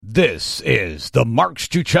This is the Mark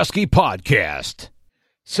Struczewski podcast.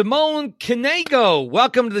 Simone Knego,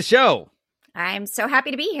 welcome to the show. I'm so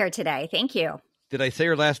happy to be here today. Thank you. Did I say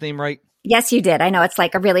your last name right? Yes, you did. I know it's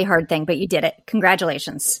like a really hard thing, but you did it.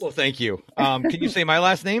 Congratulations. Well, thank you. Can you say my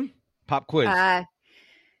last name? Pop quiz.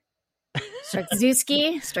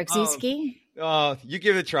 Struczewski. You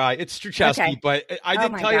give it a try. It's Struczewski, okay. But I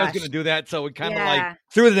didn't tell you I was going to do that, so we kind of like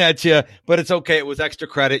threw it at you, but it's okay. It was extra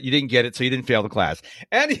credit. You didn't get it, so you didn't fail the class.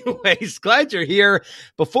 Anyways, glad you're here.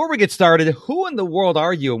 Before we get started, who in the world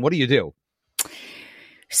are you and what do you do?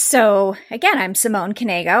 So, again, I'm Simone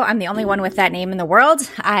Knego. I'm the only one with that name in the world.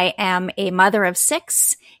 I am a mother of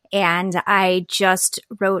 6, and I just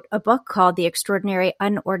wrote a book called The Extraordinary,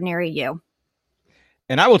 UnOrdinary You.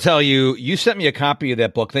 And I will tell you, you sent me a copy of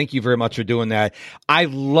that book. Thank you very much for doing that. I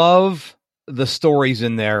love the stories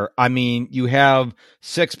in there. I mean, you have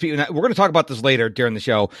 6 people. We're going to talk about this later during the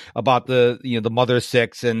show about the mother of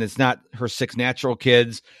 6, and it's not her 6 natural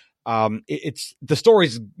kids. It's the story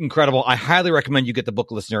is incredible. I highly recommend you get the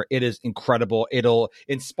book, listener. It is incredible. It'll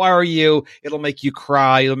inspire you. It'll make you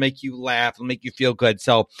cry. It'll make you laugh. It'll make you feel good.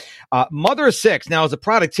 So, mother of 6. Now, as a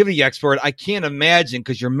productivity expert, I can't imagine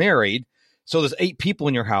because you're married. So there's 8 people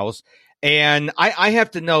in your house. And I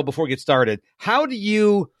have to know before we get started, how do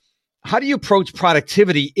you approach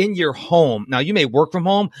productivity in your home? Now, you may work from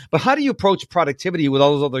home, but how do you approach productivity with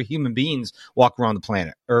all those other human beings walking around the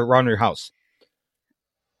planet or around your house?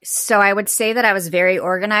 So I would say that I was very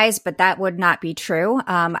organized, but that would not be true.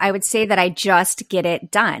 I would say that I just get it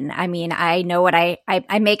done. I mean, I know what I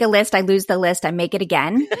make a list, I lose the list, I make it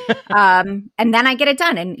again. And then I get it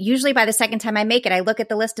done. And usually by the second time I make it, I look at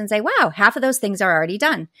the list and say, wow, half of those things are already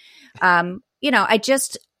done. I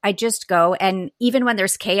just go. And even when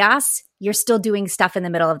there's chaos, you're still doing stuff in the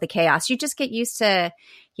middle of the chaos. You just get used to,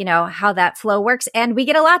 how that flow works. And we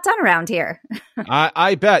get a lot done around here.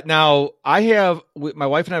 I bet. Now, my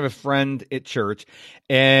wife and I have a friend at church,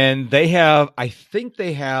 and I think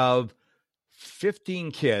they have 15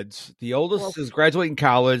 kids. The oldest is graduating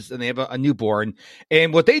college, and they have a newborn.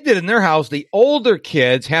 And what they did in their house, the older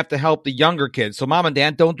kids have to help the younger kids. So mom and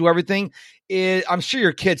dad don't do everything. I'm sure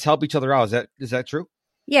your kids help each other out. Is that true?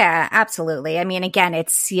 Yeah, absolutely. I mean, again,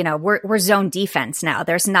 it's, we're zone defense now.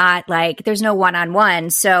 there's no one-on-one.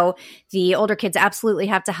 So the older kids absolutely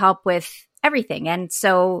have to help with everything. And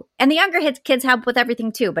the younger kids help with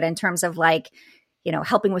everything too. But in terms of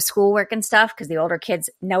helping with schoolwork and stuff, because the older kids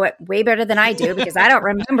know it way better than I do because I don't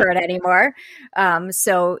remember it anymore.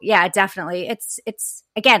 So yeah, definitely.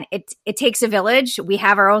 It takes a village. We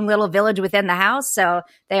have our own little village within the house. So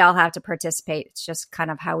they all have to participate. It's just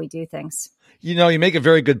kind of how we do things. You make a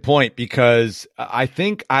very good point because I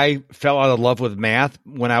think I fell out of love with math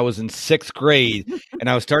when I was in 6th grade and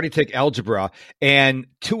I was starting to take algebra, and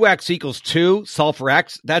 2x equals 2, solve for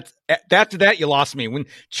x. After that, you lost me. When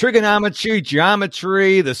trigonometry,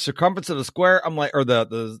 geometry, the circumference of the square, I'm like, or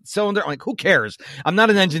the cylinder, I'm like, who cares? I'm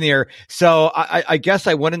not an engineer. So I guess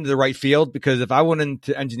I went into the right field, because if I went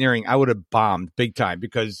into engineering, I would have bombed big time,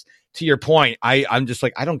 because to your point, I'm just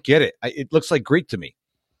like, I don't get it. It looks like Greek to me.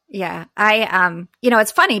 Yeah.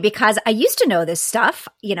 It's funny because I used to know this stuff.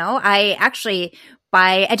 I actually,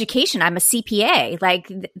 by education, I'm a CPA.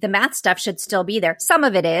 Like the math stuff should still be there. Some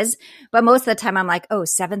of it is, but most of the time I'm like,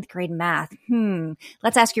 7th grade math.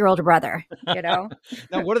 Let's ask your older brother, Now,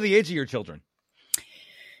 what are the age of your children?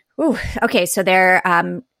 Ooh, okay. So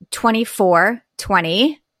they're 24,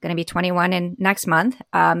 20, going to be 21 in next month,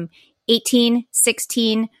 18,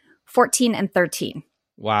 16, 14, and 13.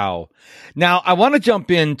 Wow. Now, I want to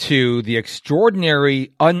jump into The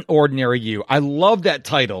Extraordinary, UnOrdinary You. I love that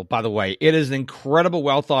title, by the way. It is an incredible,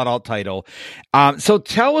 well thought out title. So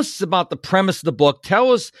tell us about the premise of the book.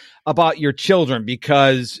 Tell us about your children,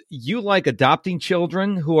 because you like adopting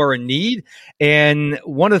children who are in need. And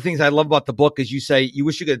one of the things I love about the book is you say you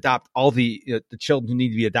wish you could adopt all the children who need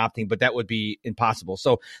to be adopting, but that would be impossible.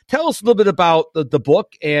 So tell us a little bit about the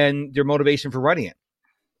book and your motivation for writing it.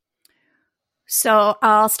 So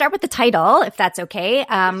I'll start with the title, if that's okay.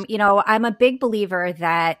 I'm a big believer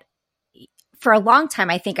that for a long time,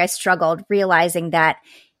 I think I struggled realizing that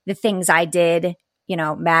the things I did,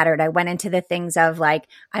 mattered. I went into the things of like,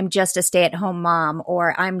 I'm just a stay-at-home mom,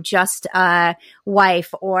 or I'm just a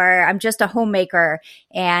wife, or I'm just a homemaker.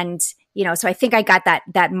 And, so I think I got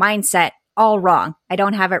that mindset all wrong. I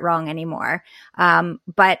don't have it wrong anymore.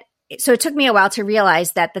 So it took me a while to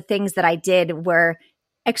realize that the things that I did were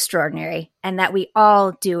extraordinary and that we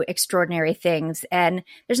all do extraordinary things. And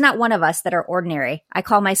there's not one of us that are ordinary. I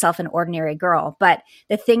call myself an ordinary girl, but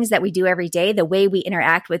the things that we do every day, the way we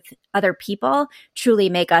interact with other people truly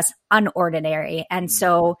make us unordinary. And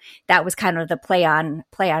so that was kind of the play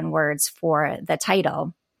on words for the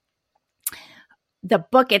title. The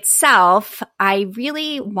book itself, I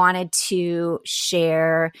really wanted to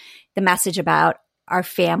share the message about our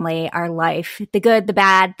family, our life, the good, the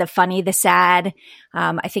bad, the funny, the sad.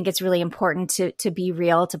 I think it's really important to be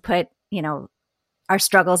real, to put, our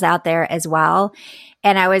struggles out there as well.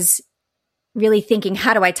 And I was really thinking,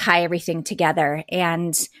 how do I tie everything together?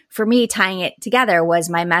 And for me, tying it together was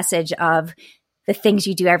my message of the things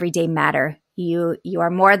you do every day matter. You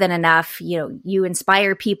are more than enough. You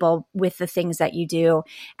inspire people with the things that you do.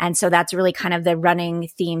 And so that's really kind of the running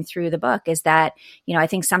theme through the book, is that, I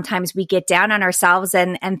think sometimes we get down on ourselves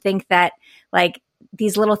and think that like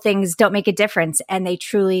these little things don't make a difference, and they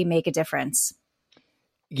truly make a difference.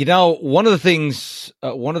 One of the things,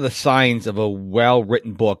 one of the signs of a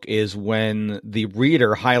well-written book is when the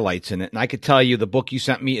reader highlights in it. And I could tell you the book you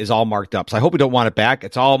sent me is all marked up. So I hope we don't want it back.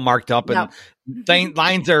 It's all marked up and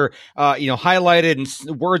lines are, highlighted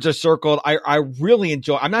and words are circled. I really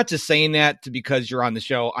enjoy, I'm not just saying that because you're on the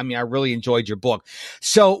show. I mean, I really enjoyed your book.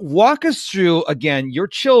 So walk us through, again, your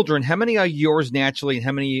children. How many are yours naturally and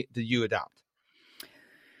how many did you adopt?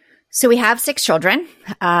 So we have 6 children.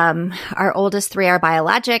 Our oldest 3 are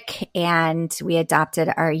biologic, and we adopted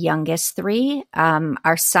our youngest 3.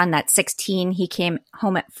 Our son, that's 16, he came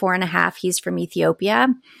home at 4.5. He's from Ethiopia.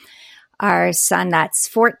 Our son, that's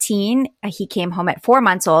 14, he came home at 4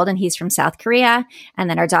 months old, and he's from South Korea. And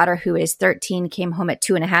then our daughter, who is 13, came home at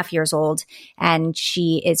 2.5 years old, and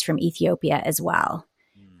she is from Ethiopia as well.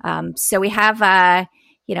 So we have a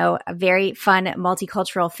very fun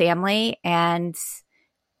multicultural family, and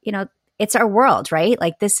it's our world, right?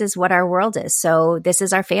 Like, this is what our world is. So this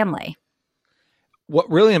is our family. What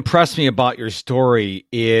really impressed me about your story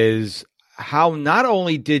is how not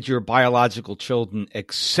only did your biological children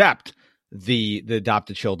accept the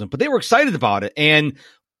adopted children, but they were excited about it. And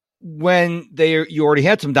when you already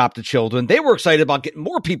had some adopted children, they were excited about getting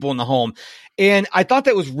more people in the home. And I thought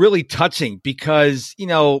that was really touching because,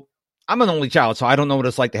 I'm an only child, so I don't know what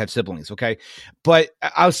it's like to have siblings, okay? But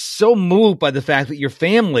I was so moved by the fact that your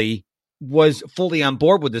family was fully on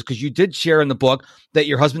board with this, because you did share in the book that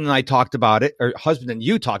your husband and I talked about it, or husband and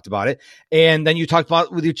you talked about it, and then you talked about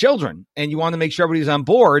it with your children, and you wanted to make sure everybody's on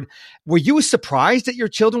board. Were you surprised that your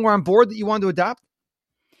children were on board, that you wanted to adopt?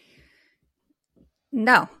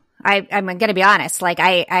 No, I'm going to be honest. Like,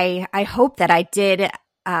 I hope that I did,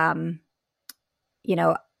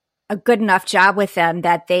 a good enough job with them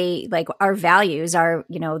that they, like, our values are,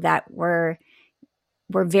 that we're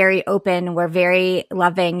very open, we're very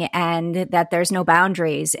loving, and that there's no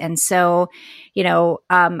boundaries. And so,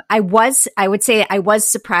 I would say I was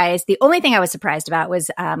surprised. The only thing I was surprised about was,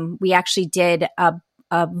 we actually did a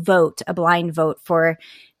blind vote for,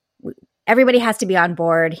 everybody has to be on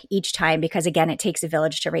board each time, because again, it takes a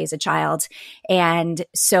village to raise a child. And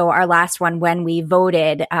so our last one, when we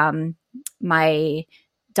voted, my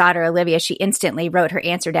daughter, Olivia, she instantly wrote her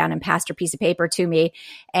answer down and passed her piece of paper to me.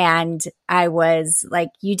 And I was like,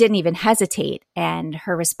 you didn't even hesitate. And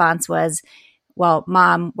her response was, well,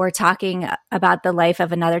 Mom, we're talking about the life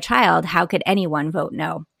of another child. How could anyone vote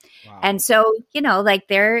no? Wow. And so, like,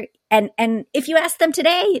 they're, and if you ask them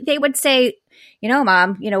today, they would say,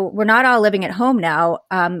 Mom, we're not all living at home now.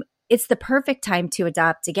 It's the perfect time to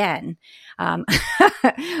adopt again. I'm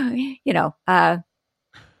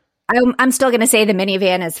still going to say the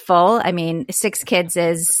minivan is full. I mean, 6 kids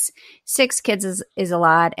is a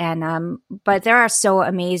lot. And, but there are so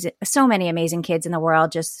many amazing kids in the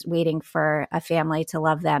world just waiting for a family to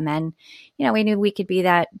love them. And, we knew we could be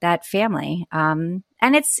that family. And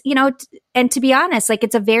it's, and to be honest, like,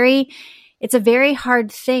 it's a very hard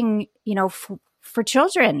thing, for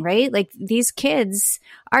children, right? Like, these kids,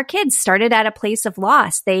 our kids started at a place of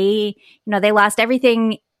loss. They lost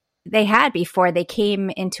everything they had before they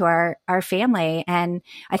came into our family. And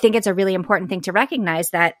I think it's a really important thing to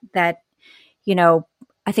recognize that, I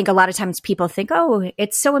think a lot of times people think, oh,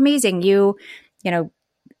 it's so amazing. Your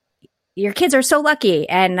kids are so lucky.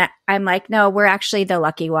 And I'm like, no, we're actually the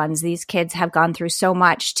lucky ones. These kids have gone through so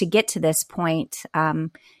much to get to this point.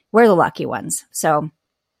 We're the lucky ones. So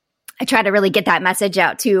I try to really get that message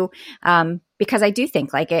out too, because I do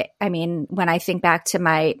think, like, it. I mean, when I think back to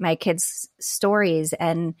my kids' stories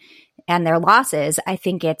and their losses, I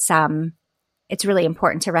think it's really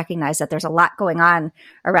important to recognize that there's a lot going on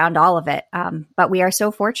around all of it. But we are so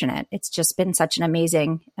fortunate. It's just been such an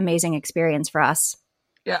amazing experience for us.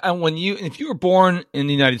 Yeah, and if you were born in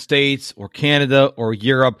the United States or Canada or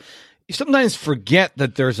Europe, you sometimes forget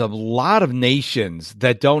that there's a lot of nations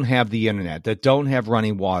that don't have the internet, that don't have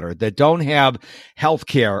running water, that don't have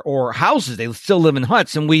healthcare or houses. They still live in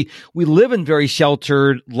huts, and we live in very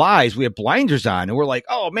sheltered lives. We have blinders on, and we're like,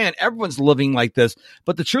 oh man, everyone's living like this.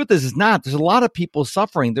 But the truth is, it's not. There's a lot of people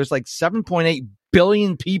suffering. There's like 7.8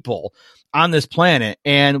 billion people on this planet,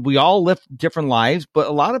 and we all live different lives, but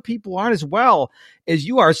a lot of people aren't as well as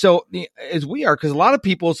you are. So as we are, because a lot of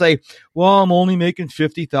people say, well, I'm only making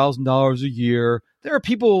 $50,000 a year. There are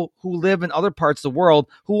people who live in other parts of the world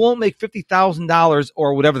who won't make $50,000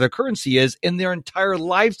 or whatever their currency is in their entire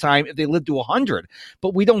lifetime if they live to 100.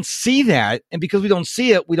 But we don't see that. And because we don't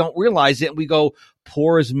see it, we don't realize it. And we go,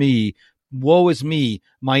 poor is me. Woe is me.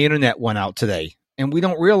 My internet went out today. And we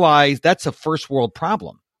don't realize that's a first world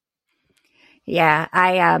problem. Yeah,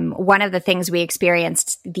 I one of the things we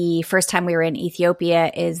experienced the first time we were in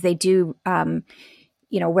Ethiopia is they do, where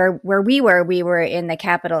we were in the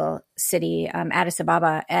capital city, Addis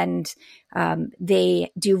Ababa, and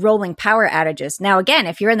they do rolling power outages. Now, again,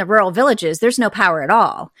 if you're in the rural villages, there's no power at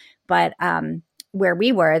all. But where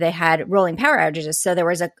we were, they had rolling power outages. So there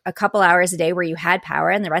was a couple hours a day where you had power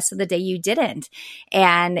and the rest of the day you didn't.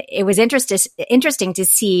 And it was interesting to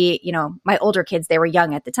see, my older kids, they were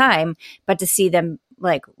young at the time, but to see them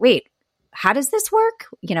like, wait, how does this work?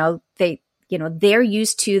 They're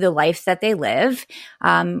used to the life that they live.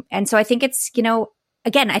 And so I think it's,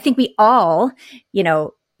 again, I think we all,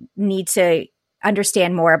 need to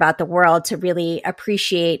understand more about the world to really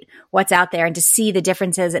appreciate what's out there and to see the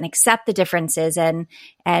differences and accept the differences and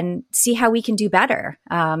see how we can do better.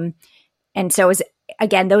 And so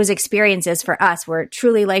again, those experiences for us were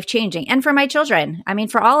truly life-changing. And for my children, I mean,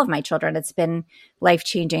 for all of my children, it's been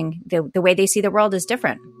life-changing. The way they see the world is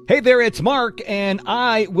different. Hey there, it's Mark, and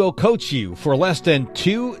I will coach you for less than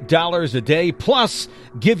 $2 a day, plus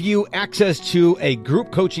give you access to a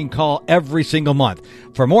group coaching call every single month.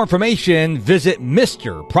 For more information, visit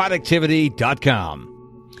MrProductivity.com.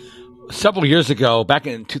 Several years ago, back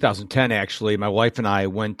in 2010, actually, my wife and I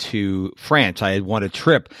went to France. I had won a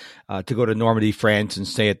trip to go to Normandy, France, and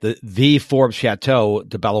stay at the Forbes Chateau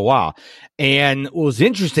de Bellois. And what was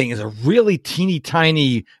interesting is a really teeny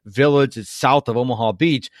tiny village. It's south of Omaha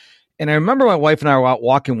Beach. And I remember my wife and I were out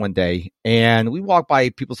walking one day, and we walked by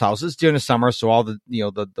people's houses during the summer, so all the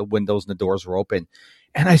windows and the doors were open.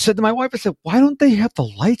 And I said to my wife, I said, why don't they have the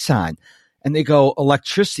lights on? And they go,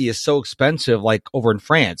 electricity is so expensive, like over in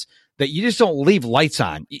France, that you just don't leave lights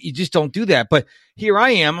on. You just don't do that. But here I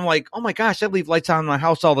am. I'm like, oh my gosh, I leave lights on in my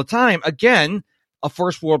house all the time. Again, a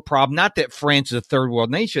first world problem. Not that France is a third world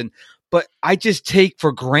nation, but I just take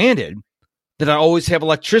for granted that I always have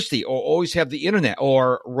electricity or always have the internet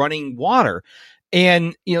or running water.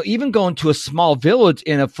 And, even going to a small village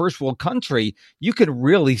in a first world country, you can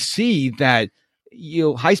really see that,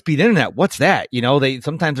 high speed internet. What's that?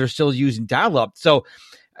 Sometimes they're still using dial up. So,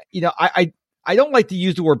 I don't like to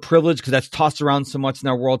use the word privilege because that's tossed around so much in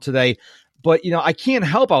our world today. But, I can't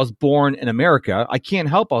help I was born in America. I can't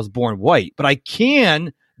help I was born white. But I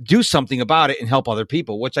can do something about it and help other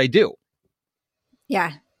people, which I do.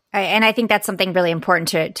 Yeah. And I think that's something really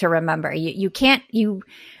important to remember.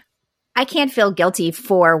 I can't feel guilty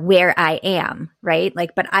for where I am, right?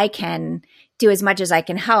 But I can do as much as I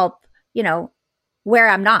can help, where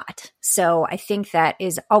I'm not. So I think that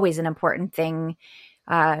is always an important thing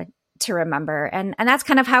to remember. And that's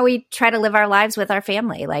kind of how we try to live our lives with our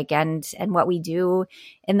family, and what we do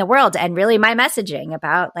in the world. And really my messaging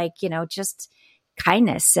about just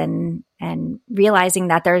kindness and realizing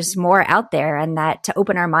that there's more out there, and that to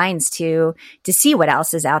open our minds to see what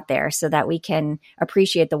else is out there so that we can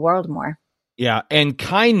appreciate the world more. Yeah, and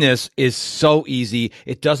kindness is so easy.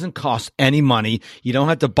 It doesn't cost any money. You don't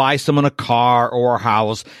have to buy someone a car or a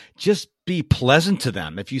house. Just be pleasant to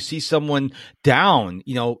them. If you see someone down,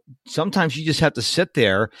 sometimes you just have to sit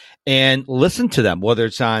there and listen to them, whether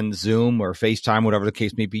it's on Zoom or FaceTime, whatever the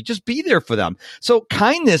case may be. Just be there for them. So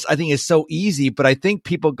kindness, I think, is so easy, but I think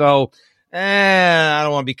people go, I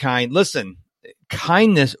don't want to be kind. Listen,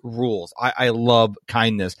 kindness rules. I love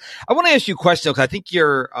kindness. I want to ask you a question because I think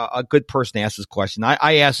you're a good person to ask this question.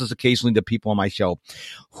 I ask this occasionally to people on my show.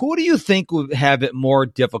 Who do you think would have it more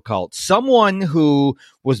difficult? Someone who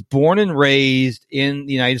was born and raised in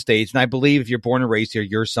the United States, and I believe if you're born and raised here,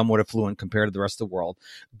 you're somewhat affluent compared to the rest of the world,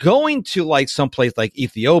 going to someplace like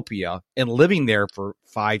Ethiopia and living there for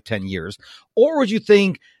 5-10 years? Or would you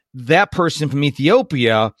think that person from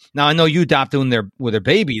Ethiopia, now I know you adopt them with their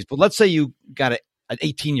babies, but let's say you got an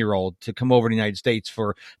 18-year-old to come over to the United States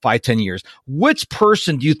for 5-10 years. Which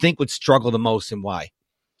person do you think would struggle the most, and why?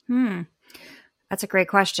 That's a great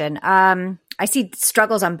question. I see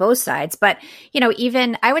struggles on both sides, but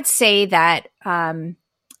even I would say that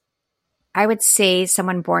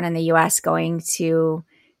someone born in the U.S. going to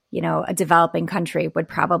a developing country would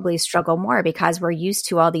probably struggle more because we're used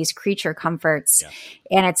to all these creature comforts,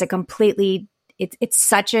 and it's a completely it's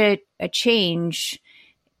such a change.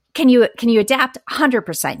 Can you adapt?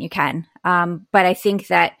 100% you can, but I think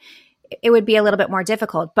that it would be a little bit more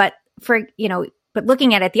difficult. But but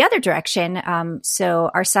looking at it the other direction,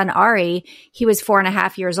 so our son Ari, he was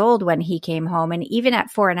 4.5 years old when he came home, and even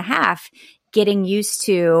at 4.5, getting used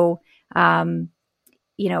to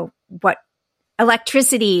what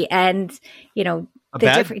electricity and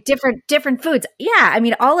the different foods. Yeah, I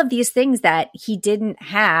mean all of these things that he didn't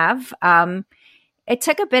have. It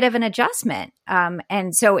took a bit of an adjustment.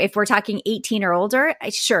 And so if we're talking 18 or older,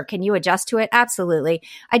 sure, can you adjust to it? Absolutely.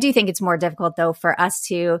 I do think it's more difficult though for us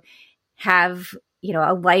to have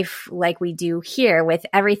a life like we do here with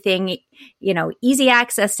everything, easy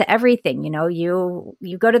access to everything.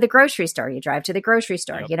 You go to the grocery store, you drive to the grocery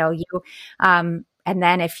store. And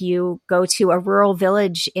then if you go to a rural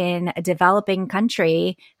village in a developing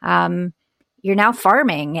country, you're now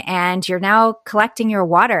farming and you're now collecting your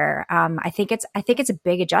water. I think it's a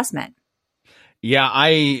big adjustment. Yeah,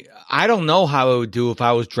 I don't know how I would do if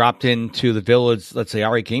I was dropped into the village, let's say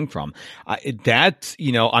Ari came from.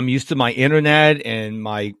 I'm used to my internet and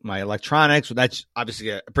my electronics. So that's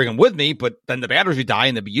obviously I bring them with me, but then the batteries would die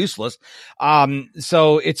and they'd be useless.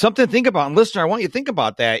 So it's something to think about. And listener, I want you to think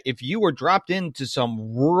about that. If you were dropped into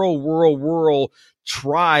some rural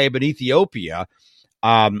tribe in Ethiopia,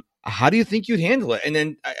 how do you think you'd handle it? And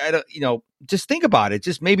then I don't, just think about it.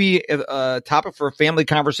 Just maybe a topic for a family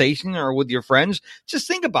conversation or with your friends. Just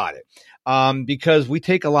think about it. Because we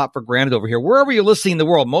take a lot for granted over here. Wherever you're listening in the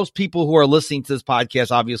world, most people who are listening to this podcast,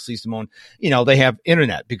 obviously, Simone, they have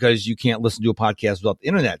internet because you can't listen to a podcast without the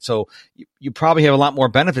internet. So you probably have a lot more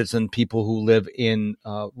benefits than people who live in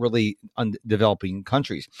really undeveloping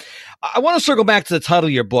countries. I want to circle back to the title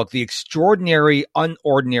of your book, The Extraordinary,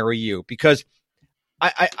 Unordinary You, because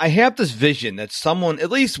I have this vision that someone, at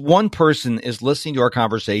least one person, is listening to our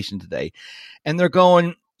conversation today, and they're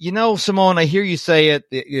going, Simone, I hear you say it,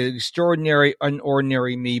 the extraordinary,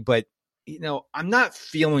 unordinary me, but, I'm not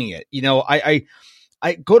feeling it.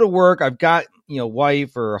 I go to work, I've got,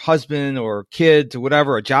 wife or husband or kids or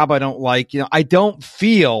whatever, a job I don't like, I don't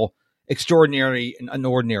feel extraordinary and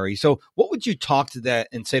unordinary. So what would you talk to that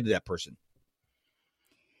and say to that person?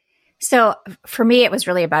 So for me, it was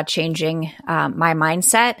really about changing my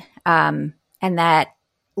mindset, and that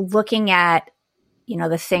looking at,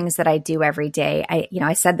 the things that I do every day.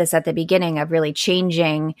 I said this at the beginning of really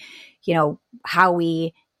changing, how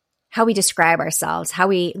we describe ourselves, how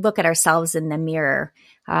we look at ourselves in the mirror.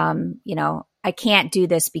 I can't do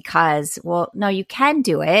this because, well, no, you can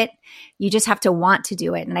do it. You just have to want to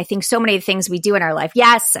do it. And I think so many things we do in our life,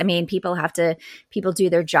 yes, I mean, people do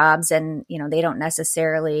their jobs and, they don't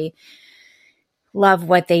necessarily love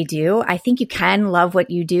what they do. I think you can love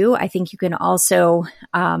what you do. I think you can also,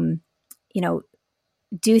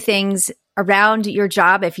 do things around your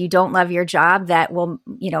job if you don't love your job that will,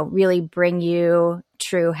 really bring you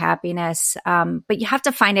true happiness. But you have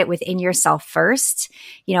to find it within yourself first.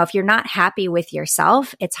 If you're not happy with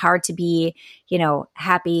yourself, it's hard to be,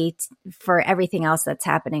 happy for everything else that's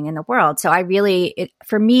happening in the world. So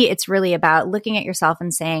for me, it's really about looking at yourself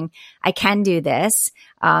and saying, I can do this.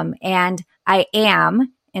 And I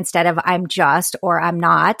am, instead of I'm just, or I'm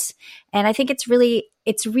not. And I think it's really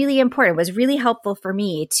important. It was really helpful for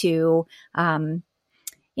me to,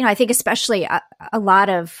 I think especially a lot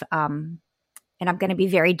of, and I'm going to be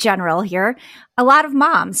very general here, a lot of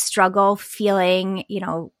moms struggle feeling,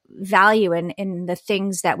 value in the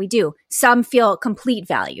things that we do. Some feel complete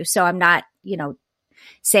value. So I'm not,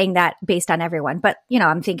 saying that based on everyone, but,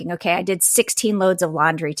 I'm thinking, okay, I did 16 loads of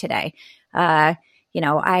laundry today.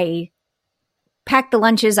 I packed the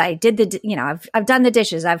lunches. I did I've done the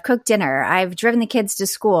dishes. I've cooked dinner. I've driven the kids to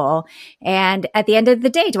school. And at the end of the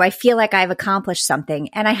day, do I feel like I've accomplished something?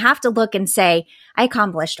 And I have to look and say, I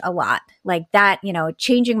accomplished a lot like that,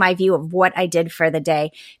 changing my view of what I did for the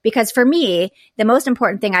day. Because for me, the most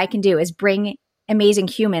important thing I can do is bring amazing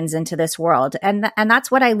humans into this world. And that's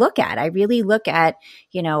what I look at. I really look at,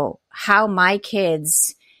 how my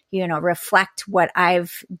kids, reflect what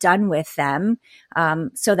I've done with them,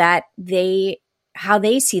 so that how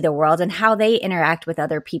they see the world and how they interact with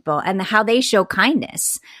other people and how they show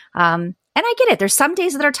kindness. And I get it. There's some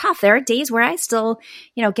days that are tough. There are days where I still,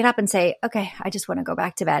 get up and say, okay, I just want to go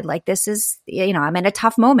back to bed. Like this is, I'm in a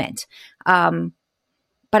tough moment. But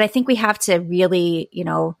I think we have to really,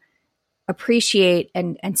 appreciate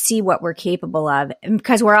and see what we're capable of, and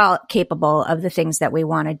because we're all capable of the things that we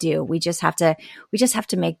want to do. We just have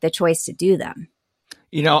to make the choice to do them.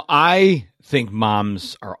 I think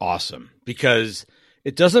moms are awesome because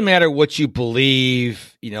it doesn't matter what you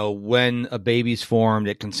believe, when a baby's formed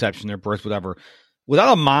at conception or birth, whatever.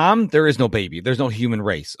 Without a mom, there is no baby. There's no human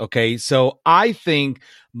race. Okay. So I think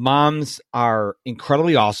moms are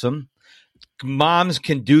incredibly awesome. Moms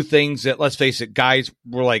can do things that, let's face it, guys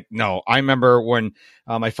were like, no. I remember when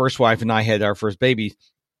my first wife and I had our first baby,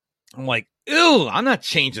 I'm like, ew, I'm not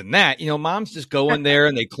changing that. Moms just go in there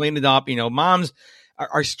and they clean it up. Moms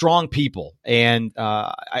are strong people. And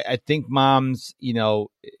I think moms,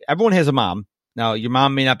 everyone has a mom. Now, your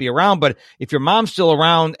mom may not be around, but if your mom's still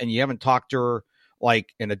around and you haven't talked to her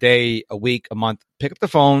like in a day, a week, a month, pick up the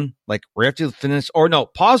phone, like right after you finish, or no,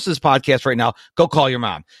 pause this podcast right now. Go call your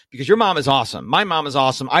mom because your mom is awesome. My mom is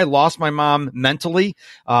awesome. I lost my mom mentally.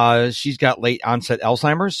 She's got late onset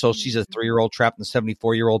Alzheimer's. So she's a 3-year-old trapped in a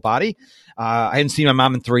 74-year-old body. I hadn't seen my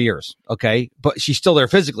mom in 3 years. Okay. But she's still there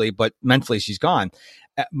physically, but mentally she's gone.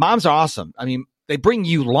 Moms are awesome. I mean, they bring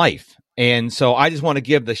you life. And so I just want to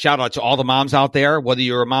give the shout out to all the moms out there, whether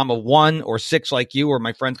you're a mom of 1 or 6 like you, or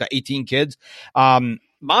my friend's got 18 kids.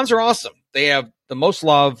 Moms are awesome. They have the most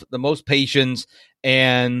love, the most patience,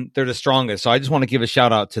 and they're the strongest. So I just want to give a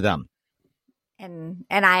shout out to them. And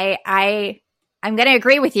I'm going to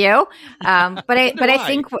agree with you. But I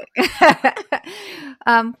think,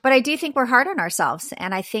 but I do think we're hard on ourselves,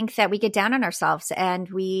 and I think that we get down on ourselves, and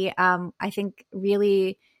we, I think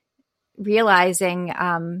really realizing,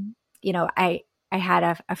 I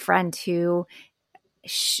had a friend who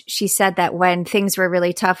she said that when things were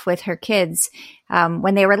really tough with her kids,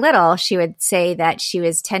 when they were little, she would say that she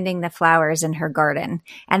was tending the flowers in her garden,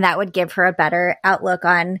 and that would give her a better outlook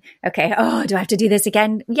on, okay, oh, do I have to do this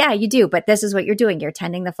again? Yeah, you do. But this is what you're doing. You're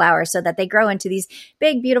tending the flowers so that they grow into these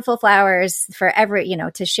big, beautiful flowers for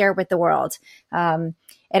to share with the world. And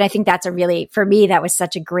I think that's for me, that was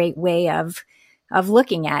such a great way of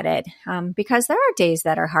looking at it, because there are days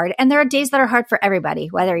that are hard, and there are days that are hard for everybody,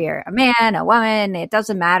 whether you're a man, a woman, it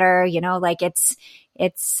doesn't matter,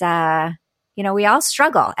 we all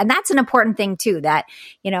struggle. And that's an important thing too, that,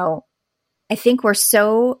 I think we're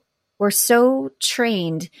so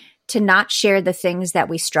trained to not share the things that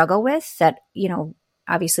we struggle with, that,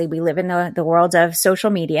 obviously we live in the world of social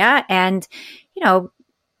media, and,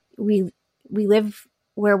 we live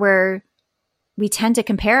where we tend to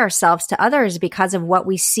compare ourselves to others because of what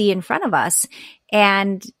we see in front of us.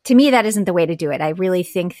 And to me, that isn't the way to do it. I really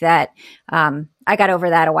think that I got over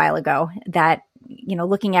that a while ago, that,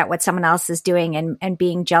 looking at what someone else is doing and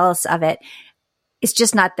being jealous of it is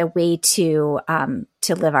just not the way to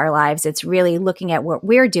live our lives. It's really looking at what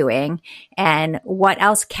we're doing and what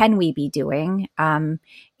else can we be doing. And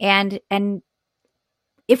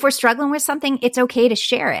if we're struggling with something, it's okay to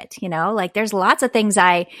share it. There's lots of things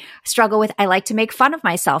I struggle with. I like to make fun of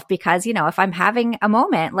myself because, if I'm having a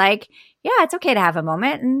moment, it's okay to have a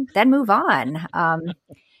moment and then move on.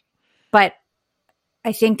 But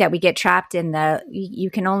I think that we get trapped in you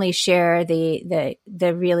can only share the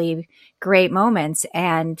really great moments,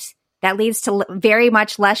 and that leads to very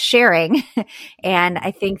much less sharing. And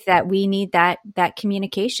I think that we need that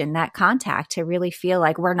communication, that contact, to really feel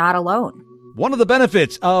like we're not alone. One of the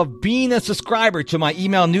benefits of being a subscriber to my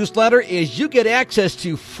email newsletter is you get access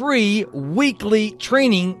to free weekly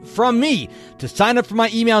training from me. To sign up for my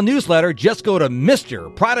email newsletter, just go to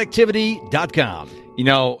MrProductivity.com.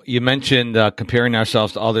 You mentioned comparing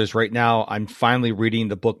ourselves to others. Right now, I'm finally reading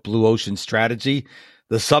the book Blue Ocean Strategy.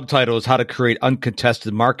 The subtitle is How to Create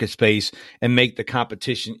Uncontested Market Space and Make the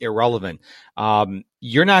Competition Irrelevant.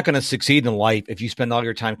 You're not going to succeed in life if you spend all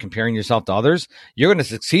your time comparing yourself to others. You're going to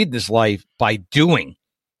succeed in this life by doing.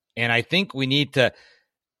 And I think we need to,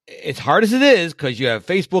 as hard as it is, because you have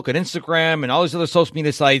Facebook and Instagram and all these other social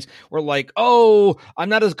media sites, we're like, oh, I'm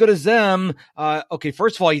not as good as them. Okay,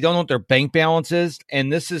 first of all, you don't know what their bank balance is.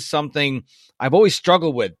 And this is something I've always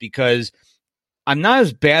struggled with because I'm not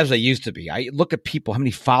as bad as I used to be. I look at people, how many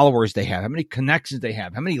followers they have, how many connections they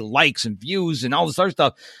have, how many likes and views and all this other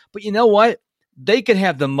stuff. But you know what? They could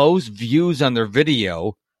have the most views on their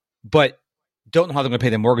video, but don't know how they're going to pay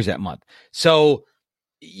their mortgage that month. So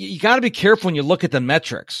you got to be careful when you look at the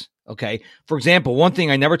metrics. Okay. For example, one thing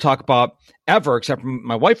I never talk about ever, except for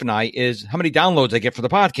my wife and I, is how many downloads I get for the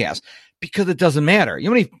podcast, because it doesn't matter. You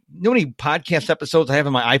know how many podcast episodes I have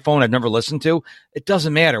on my iPhone I've never listened to? It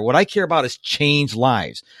doesn't matter. What I care about is change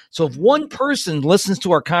lives. So if one person listens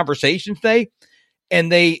to our conversation today and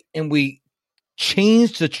we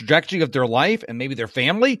change the trajectory of their life and maybe their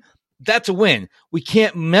family, that's a win. We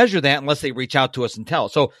can't measure that unless they reach out to us and tell.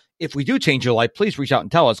 So if we do change your life, please reach out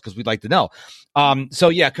and tell us because we'd like to know. So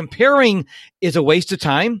yeah, comparing is a waste of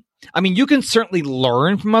time. I mean, you can certainly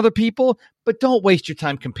learn from other people, but don't waste your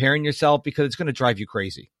time comparing yourself because it's going to drive you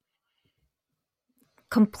crazy.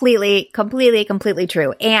 Completely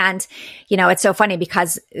true. And, it's so funny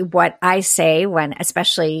because what I say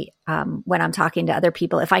especially when I'm talking to other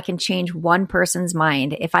people, if I can change one person's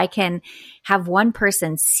mind, if I can have one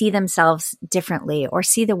person see themselves differently or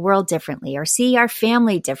see the world differently or see our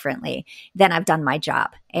family differently, then I've done my job.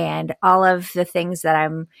 And all of the things that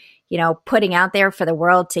I'm, putting out there for the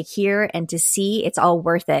world to hear and to see, it's all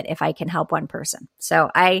worth it if I can help one person. So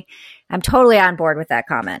I'm totally on board with that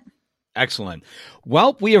comment. Excellent.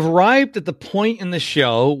 Well, we have arrived at the point in the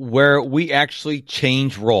show where we actually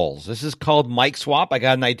change roles. This is called Mic Swap. I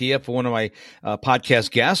got an idea for one of my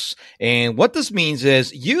podcast guests. And what this means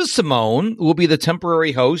is you, Simone, will be the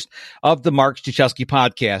temporary host of the Mark Struczewski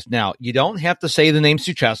podcast. Now, you don't have to say the name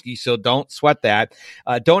Struczewski, so don't sweat that.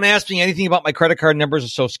 Don't ask me anything about my credit card numbers or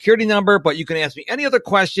social security number, but you can ask me any other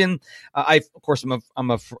question.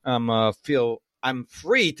 I'm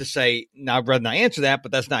free to say, now I'd rather not answer that,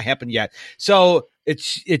 but that's not happened yet. So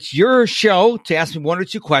it's your show to ask me one or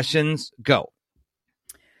two questions. Go.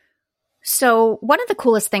 So one of the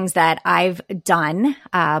coolest things that I've done,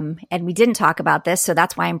 and we didn't talk about this, so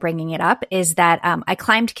that's why I'm bringing it up, is that I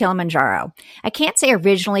climbed Kilimanjaro. I can't say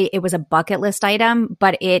originally it was a bucket list item,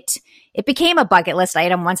 but it became a bucket list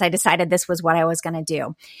item once I decided this was what I was going to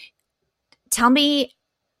do. Tell me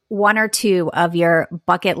one or two of your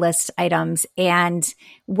bucket list items and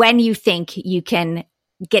when you think you can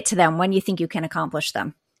get to them, when you think you can accomplish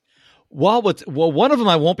them. Well, one of them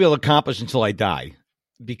I won't be able to accomplish until I die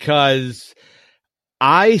because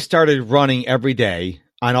I started running every day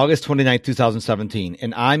on August 29th, 2017.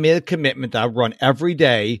 And I made a commitment that I'd run every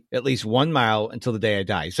day, at least 1 mile until the day I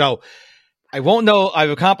die. So I won't know I've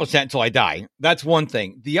accomplished that until I die. That's one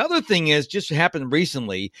thing. The other thing is just happened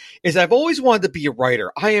recently is I've always wanted to be a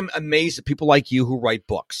writer. I am amazed at people like you who write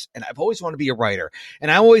books, and I've always wanted to be a writer.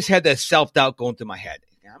 And I always had that self-doubt going through my head.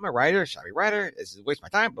 I'm a writer. Should I be a writer? This is a waste of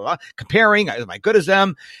my time. Blah, blah. Comparing. Am I good as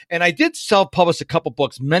them? And I did self-publish a couple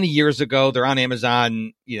books many years ago. They're on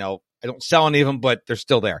Amazon. I don't sell any of them, but they're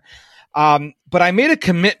still there. But I made a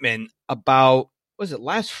commitment about, was it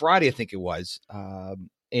last Friday? I think it was.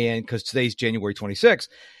 And because today's January 26th.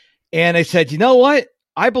 And I said, you know what?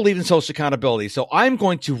 I believe in social accountability. So I'm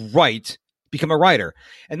going to become a writer.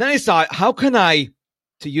 And then I thought, how can I,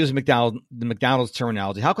 to use the McDonald's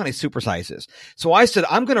terminology, how can I supersize this? So I said,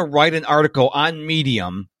 I'm going to write an article on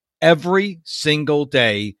Medium every single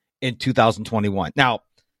day in 2021. Now,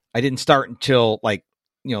 I didn't start until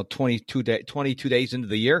 22 days into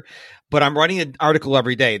the year, but I'm writing an article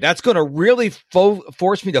every day. That's going to really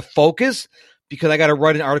force me to focus because I got to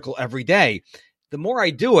write an article every day. The more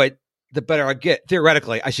I do it, the better I get.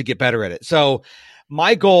 Theoretically, I should get better at it. So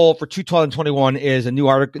my goal for 2021 is a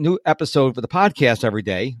new episode for the podcast every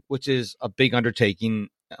day, which is a big undertaking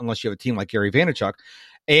unless you have a team like Gary Vaynerchuk.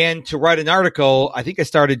 And to write an article, I think I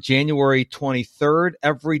started January 23rd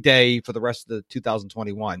every day for the rest of the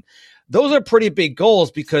 2021. Those are pretty big goals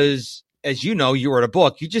because, as you know, you wrote a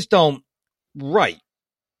book. You just don't write.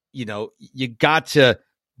 You got to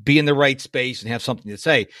be in the right space and have something to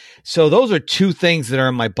say. So those are two things that are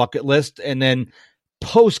on my bucket list. And then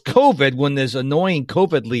post-COVID, when this annoying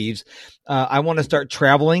COVID leaves, I want to start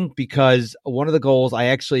traveling because one of the goals I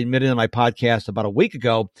actually admitted in my podcast about a week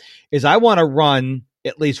ago is I want to run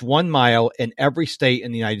at least 1 mile in every state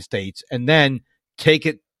in the United States and then take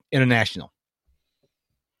it international.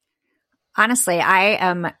 Honestly, I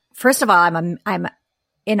am, first of all, I'm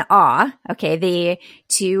in awe. Okay. The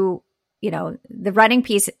running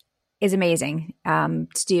piece is amazing. To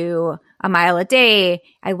do a mile a day.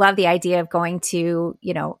 I love the idea of going to,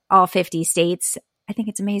 all 50 states. I think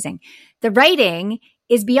it's amazing. The writing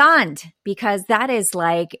is beyond because that is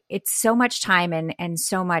it's so much time and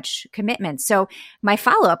so much commitment. So my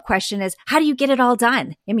follow-up question is, how do you get it all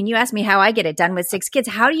done? I mean, you asked me how I get it done with 6 kids.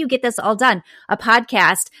 How do you get this all done? A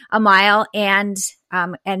podcast, a mile, and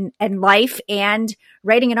life, and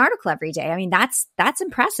writing an article every day. I mean, that's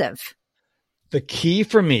impressive. The key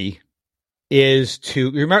for me is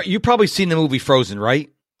to remember, you've probably seen the movie Frozen, right?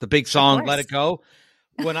 The big song, Let It Go.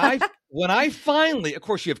 When I finally, of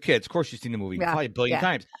course you have kids, of course you've seen the movie probably a billion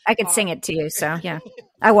times. I could sing it to you. So yeah,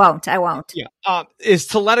 I won't. Yeah. Is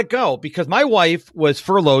to let it go because my wife was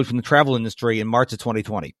furloughed from the travel industry in March of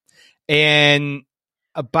 2020. And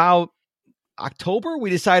about October, we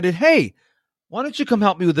decided, hey, why don't you come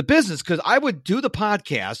help me with the business? Because I would do the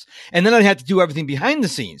podcast and then I'd have to do everything behind the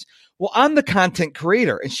scenes. Well, I'm the content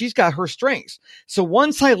creator and she's got her strengths. So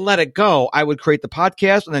once I let it go, I would create the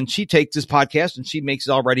podcast and then she takes this podcast and she makes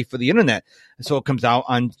it all ready for the internet. And so it comes out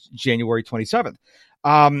on January 27th.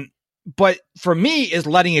 But for me is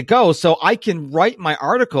letting it go so I can write my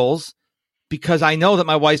articles because I know that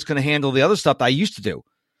my wife's going to handle the other stuff that I used to do.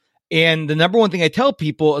 And the number one thing I tell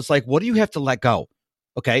people is like, what do you have to let go?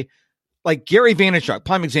 Okay. Like Gary Vaynerchuk,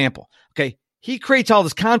 prime example. Okay. He creates all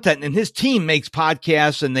this content and his team makes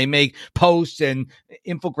podcasts and they make posts and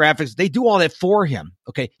infographics. They do all that for him.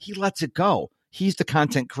 Okay. He lets it go. He's the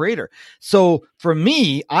content creator. So for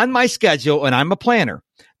me on my schedule, and I'm a planner,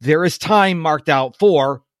 there is time marked out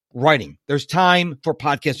for writing. There's time for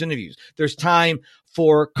podcast interviews. There's time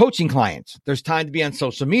for coaching clients. There's time to be on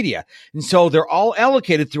social media. And so they're all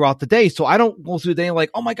allocated throughout the day. So I don't go through the day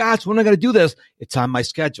like, oh my gosh, when am I going to do this? It's on my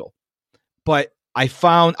schedule. But I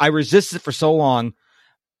found I resisted for so long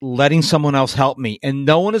letting someone else help me. And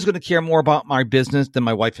no one is going to care more about my business than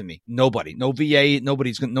my wife and me. Nobody, no VA,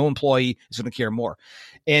 no employee is going to care more.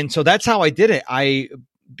 And so that's how I did it.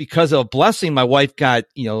 Because of blessing, my wife got,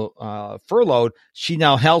 furloughed. She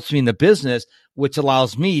now helps me in the business, which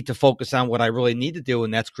allows me to focus on what I really need to do.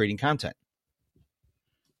 And that's creating content.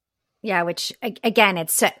 Yeah. Which again,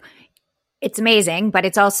 it's amazing, but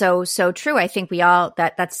it's also so true. I think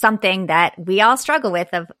that's something that we all struggle with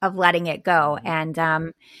of letting it go. And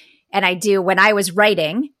I do, when I was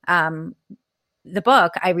writing, the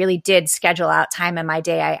book, I really did schedule out time in my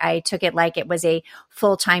day. I took it like it was a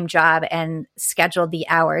full-time job and scheduled the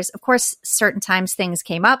hours. Of course, certain times things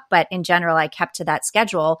came up, but in general, I kept to that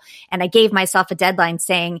schedule and I gave myself a deadline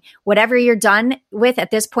saying, whatever you're done with at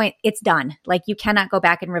this point, it's done. Like you cannot go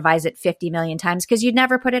back and revise it 50 million times because you'd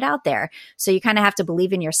never put it out there. So you kind of have to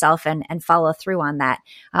believe in yourself and follow through on that.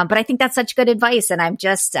 But I think that's such good advice. And I'm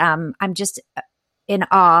just in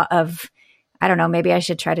awe of, I don't know, maybe I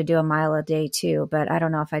should try to do a mile a day too, but I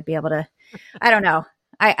don't know if I'd be able to. I don't know.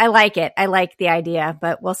 I like it. I like the idea,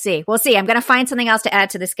 but we'll see. We'll see. I'm going to find something else to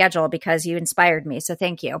add to the schedule because you inspired me. So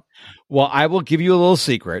thank you. Well, I will give you a little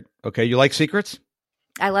secret. Okay. You like secrets?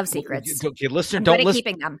 I love secrets. Okay, listener, I'm don't good at listen.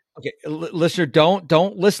 keeping them. Okay, listener,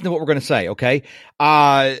 don't listen to what we're going to say. Okay.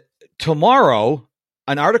 Tomorrow,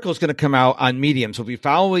 an article is going to come out on Medium. So if you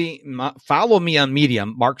follow me on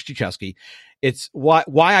Medium, Mark Struczewski, it's why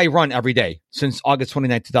I run every day since August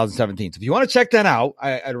 29th, 2017. So if you want to check that out,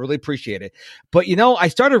 I'd really appreciate it. But, I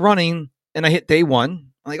started running and I hit day 1.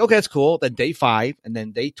 I'm like, okay, that's cool. Then day 5 and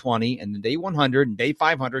then day 20 and then day 100 and day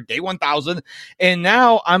 500, day 1000. And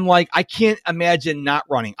now I'm like, I can't imagine not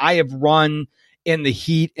running. I have run in the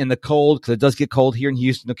heat, in the cold, because it does get cold here in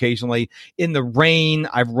Houston occasionally. In the rain,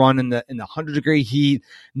 I've run in the 100-degree heat.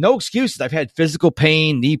 No excuses. I've had physical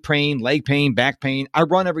pain, knee pain, leg pain, back pain. I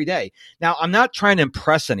run every day. Now, I'm not trying to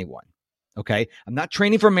impress anyone. Okay. I'm not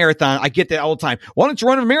training for a marathon. I get that all the time. Why don't you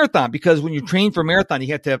run a marathon? Because when you train for a marathon, you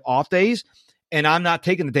have to have off days. And I'm not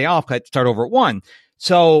taking the day off because I have to start over at 1.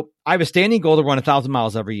 So I have a standing goal to run 1,000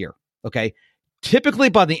 miles every year. Okay. Typically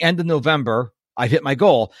by the end of November, I've hit my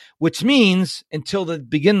goal, which means until the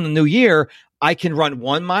beginning of the new year, I can run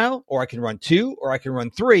 1 mile or I can run 2 or I can run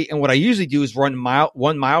 3. And what I usually do is run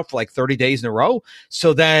 1 mile for like 30 days in a row.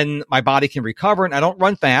 So then my body can recover and I don't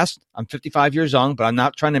run fast. I'm 55 years young, but I'm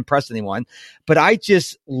not trying to impress anyone, but I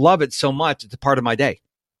just love it so much. It's a part of my day.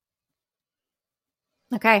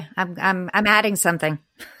 Okay. I'm adding something.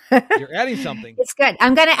 You're adding something. It's good.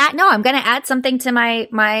 I'm going to add something to my,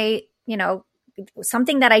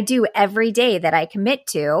 something that I do every day that I commit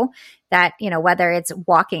to that, whether it's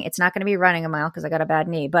walking, it's not going to be running a mile because I got a bad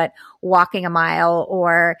knee, but walking a mile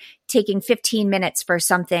or taking 15 minutes for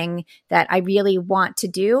something that I really want to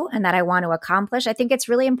do and that I want to accomplish. I think it's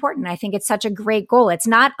really important. I think it's such a great goal. It's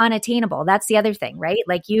not unattainable. That's the other thing, right?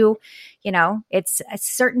 Like it's a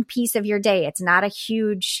certain piece of your day. It's not a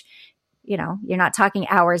huge, you're not talking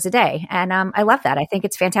hours a day. And I love that. I think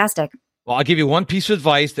it's fantastic. Well, I'll give you one piece of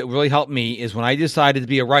advice that really helped me is when I decided to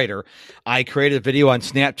be a writer, I created a video on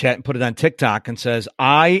Snapchat and put it on TikTok and says,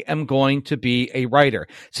 I am going to be a writer.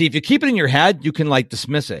 See, if you keep it in your head, you can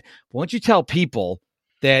dismiss it. But once you tell people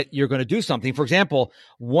that you're going to do something, for example,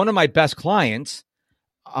 one of my best clients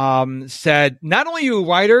said, not only are you a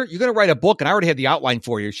writer, you're going to write a book, and I already had the outline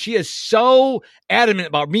for you. She is so adamant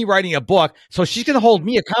about me writing a book, so she's going to hold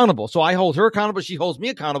me accountable. So I hold her accountable, she holds me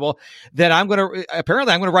accountable, that I'm going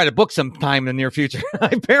to write a book sometime in the near future.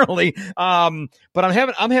 Apparently. But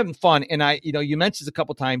I'm having fun. And you mentioned this a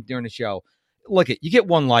couple times during the show. Look, you get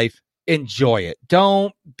one life, enjoy it.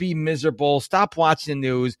 Don't be miserable. Stop watching the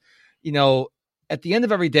news. At the end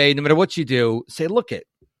of every day, no matter what you do, say, look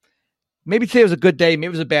maybe today was a good day, maybe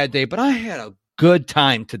it was a bad day, but I had a good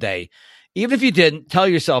time today. Even if you didn't, tell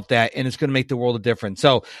yourself that, and it's going to make the world a difference.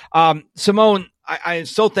 So, Simone, I am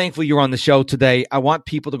so thankful you're on the show today. I want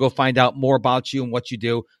people to go find out more about you and what you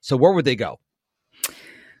do. So where would they go?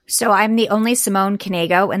 So I'm the only Simone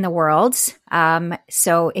Knego in the world.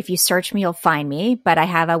 So if you search me, you'll find me. But I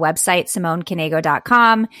have a website,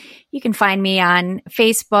 SimoneKnego.com. You can find me on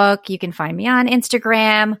Facebook. You can find me on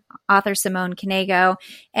Instagram, author Simone Knego.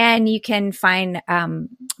 And you can find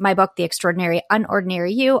my book, The Extraordinary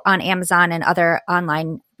UnOrdinary You, on Amazon and other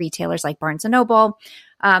online retailers like Barnes & Noble.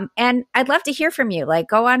 And I'd love to hear from you. Like,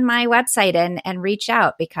 go on my website and reach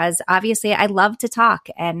out, because obviously I love to talk,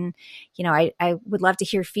 and, you know, I would love to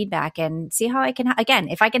hear feedback and see how I can, again,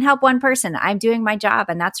 if I can help one person, I'm doing my job,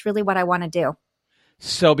 and that's really what I want to do.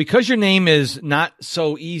 So because your name is not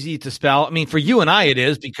so easy to spell, I mean, for you and I, it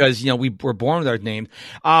is, because, you know, we were born with our name.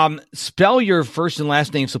 Spell your first and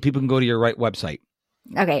last name so people can go to your right website.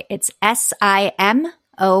 Okay. It's Simone,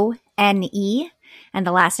 and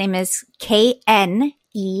the last name is Knego.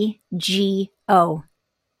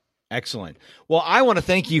 Excellent. Well, I want to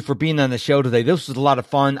thank you for being on the show today. This was a lot of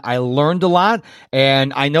fun. I learned a lot,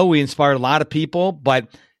 and I know we inspired a lot of people, but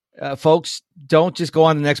folks, don't just go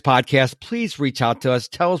on the next podcast. Please reach out to us.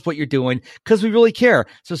 Tell us what you're doing, because we really care.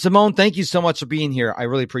 So, Simone, thank you so much for being here. I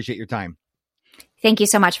really appreciate your time. Thank you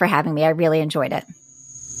so much for having me. I really enjoyed it.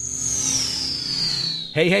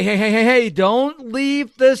 Hey, don't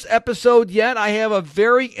leave this episode yet. I have a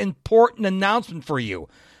very important announcement for you.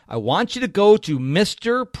 I want you to go to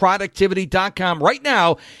MrProductivity.com right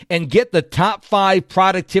now and get the top 5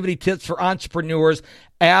 productivity tips for entrepreneurs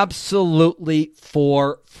absolutely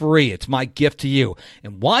for free. It's my gift to you.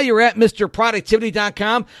 And while you're at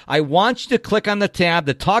MrProductivity.com, I want you to click on the tab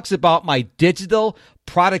that talks about my digital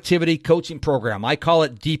productivity coaching program. I call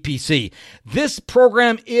it DPC. This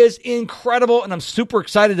program is incredible, and I'm super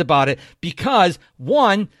excited about it because,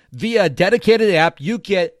 one, via a dedicated app, you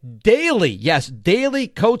get daily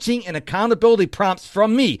coaching and accountability prompts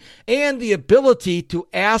from me, and the ability to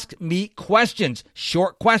ask me questions,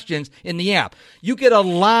 short questions in the app. You get a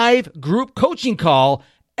live group coaching call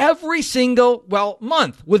every single,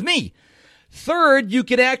 month with me. Third, you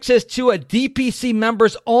get access to a DPC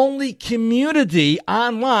members only community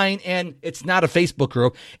online, and it's not a Facebook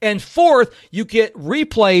group. And fourth, you get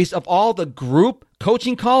replays of all the group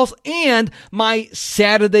coaching calls and my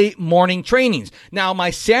Saturday morning trainings. Now, my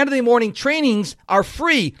Saturday morning trainings are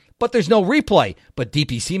free, but there's no replay. But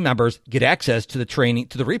DPC members get access to the training,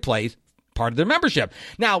 to the replays, part of their membership.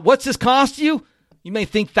 Now, what's this cost you? You may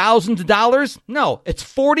think thousands of dollars. No, it's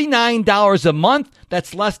 $49 a month.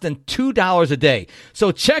 That's less than $2 a day.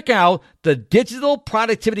 So check out the Digital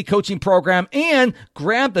Productivity Coaching Program and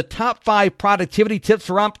grab the top 5 productivity tips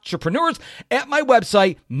for entrepreneurs at my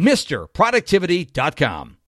website, MrProductivity.com.